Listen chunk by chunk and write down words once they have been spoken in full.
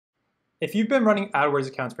If you've been running AdWords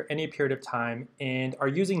accounts for any period of time and are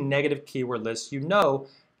using negative keyword lists, you know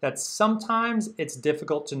that sometimes it's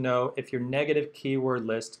difficult to know if your negative keyword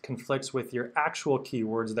list conflicts with your actual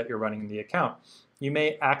keywords that you're running in the account. You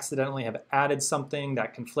may accidentally have added something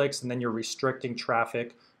that conflicts and then you're restricting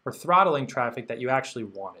traffic or throttling traffic that you actually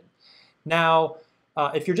wanted. Now,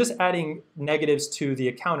 if you're just adding negatives to the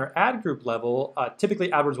account or ad group level, typically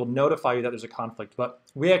AdWords will notify you that there's a conflict, but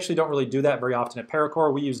we actually don't really do that very often at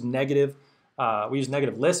ParaCore. We use negative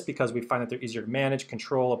lists because we find that they're easier to manage,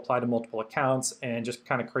 control, apply to multiple accounts, and just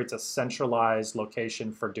kind of creates a centralized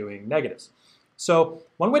location for doing negatives. So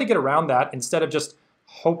one way to get around that, instead of just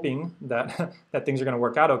hoping that, that things are going to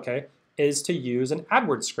work out okay, is to use an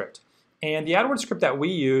AdWords script. And the AdWords script that we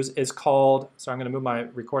use is called, so I'm going to move my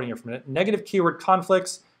recording here for a minute, Negative Keyword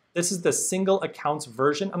Conflicts. This is the single accounts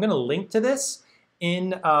version. I'm going to link to this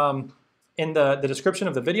in the description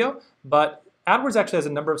of the video, but AdWords actually has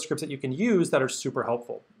a number of scripts that you can use that are super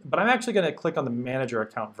helpful. But I'm actually going to click on the manager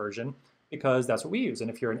account version because that's what we use. And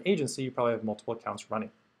if you're an agency, you probably have multiple accounts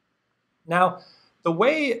running. Now, the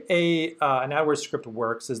way an AdWords script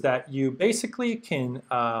works is that you basically can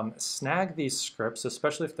snag these scripts,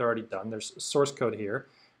 especially if they're already done. There's source code here.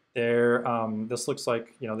 This looks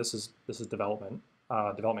like, this is development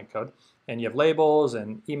code, and you have labels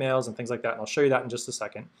and emails and things like that. And I'll show you that in just a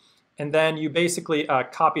second. And then you basically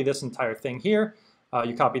copy this entire thing here.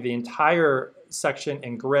 You copy the entire section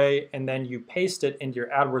in gray, and then you paste it into your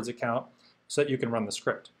AdWords account so that you can run the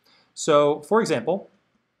script. So, for example,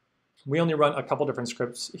 we only run a couple different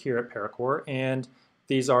scripts here at ParaCore, and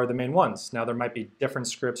these are the main ones. Now there might be different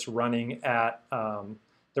scripts running on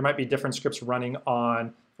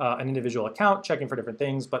an individual account, checking for different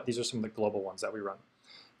things, but these are some of the global ones that we run.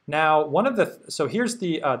 Now, so here's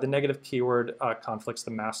the negative keyword conflicts, the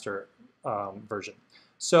master version.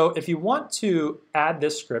 So if you want to add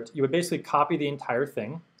this script, you would basically copy the entire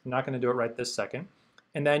thing. I'm not going to do it right this second,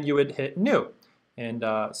 and then you would hit new. And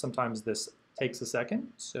sometimes this takes a second,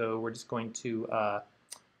 so we're just going to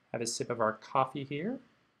have a sip of our coffee here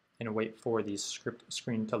and wait for the script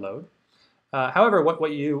screen to load. However,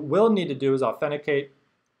 what you will need to do is authenticate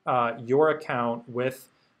your account with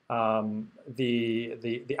the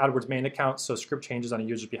AdWords main account, so script changes on a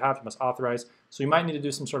user's behalf, you must authorize. So you might need to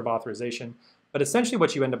do some sort of authorization. But essentially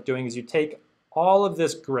what you end up doing is you take all of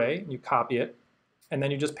this gray, and you copy it, and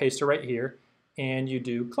then you just paste it right here, and you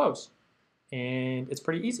do close. And it's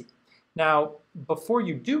pretty easy. Now, before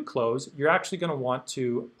you do close, you're actually going to want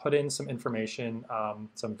to put in some information,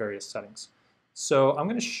 some various settings. So I'm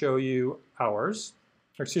going to show you ours.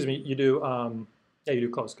 Or excuse me, you do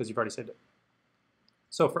close because you've already saved it.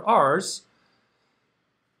 So for ours,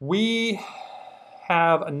 we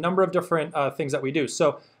have a number of different things that we do.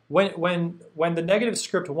 So when the negative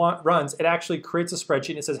script runs, it actually creates a spreadsheet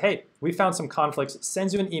and it says, hey, we found some conflicts,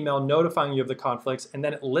 sends you an email notifying you of the conflicts, and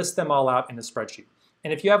then it lists them all out in a spreadsheet.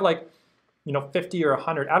 And if you have 50 or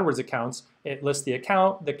 100 AdWords accounts, it lists the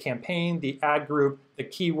account, the campaign, the ad group, the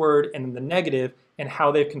keyword, and then the negative, and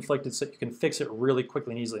how they've conflicted so you can fix it really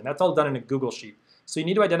quickly and easily. And that's all done in a Google Sheet. So you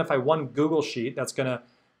need to identify one Google Sheet that's gonna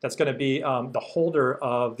be the holder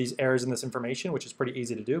of these errors and this information, which is pretty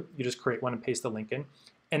easy to do. You just create one and paste the link in.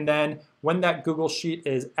 And then when that Google Sheet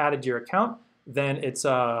is added to your account, then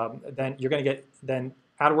AdWords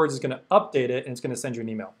is gonna update it and it's gonna send you an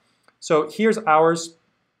email. So here's ours.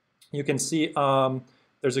 You can see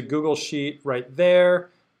there's a Google Sheet right there,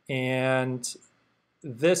 and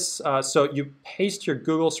this, so you paste your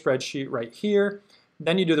Google spreadsheet right here,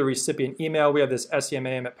 then you do the recipient email. We have this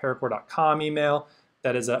semam@paracore.com email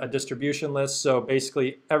that is a distribution list, so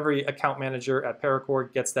basically every account manager at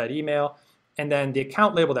ParaCore gets that email, and then the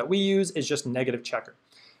account label that we use is just negative checker.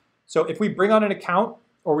 So if we bring on an account,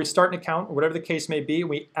 or we start an account, or whatever the case may be,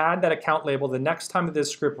 we add that account label, the next time that this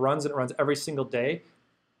script runs, and it runs every single day,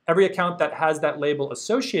 every account that has that label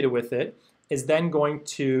associated with it is then going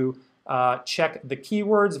to check the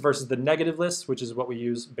keywords versus the negative list, which is what we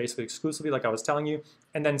use basically exclusively, like I was telling you,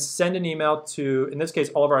 and then send an email to, in this case,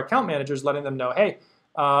 all of our account managers, letting them know, hey,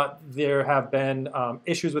 there have been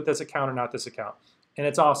issues with this account or not this account. And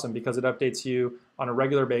it's awesome because it updates you on a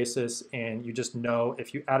regular basis, and you just know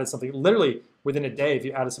if you added something, literally within a day, if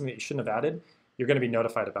you added something that you shouldn't have added, you're going to be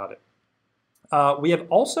notified about it. We have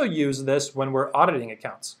also used this when we're auditing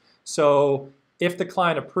accounts. So if the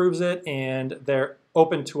client approves it and they're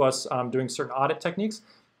open to us doing certain audit techniques,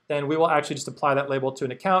 then we will actually just apply that label to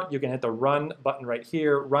an account. You can hit the run button right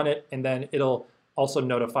here, run it, and then it'll also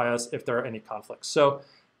notify us if there are any conflicts. So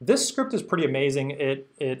this script is pretty amazing. It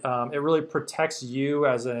really protects you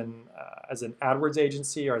as an AdWords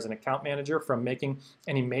agency or as an account manager from making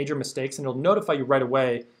any major mistakes, and it'll notify you right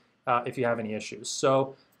away if you have any issues.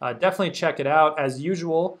 So definitely check it out. As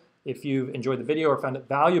usual, if you've enjoyed the video or found it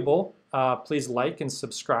valuable, please like and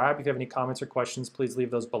subscribe. If you have any comments or questions, please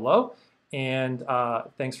leave those below. And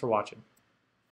thanks for watching.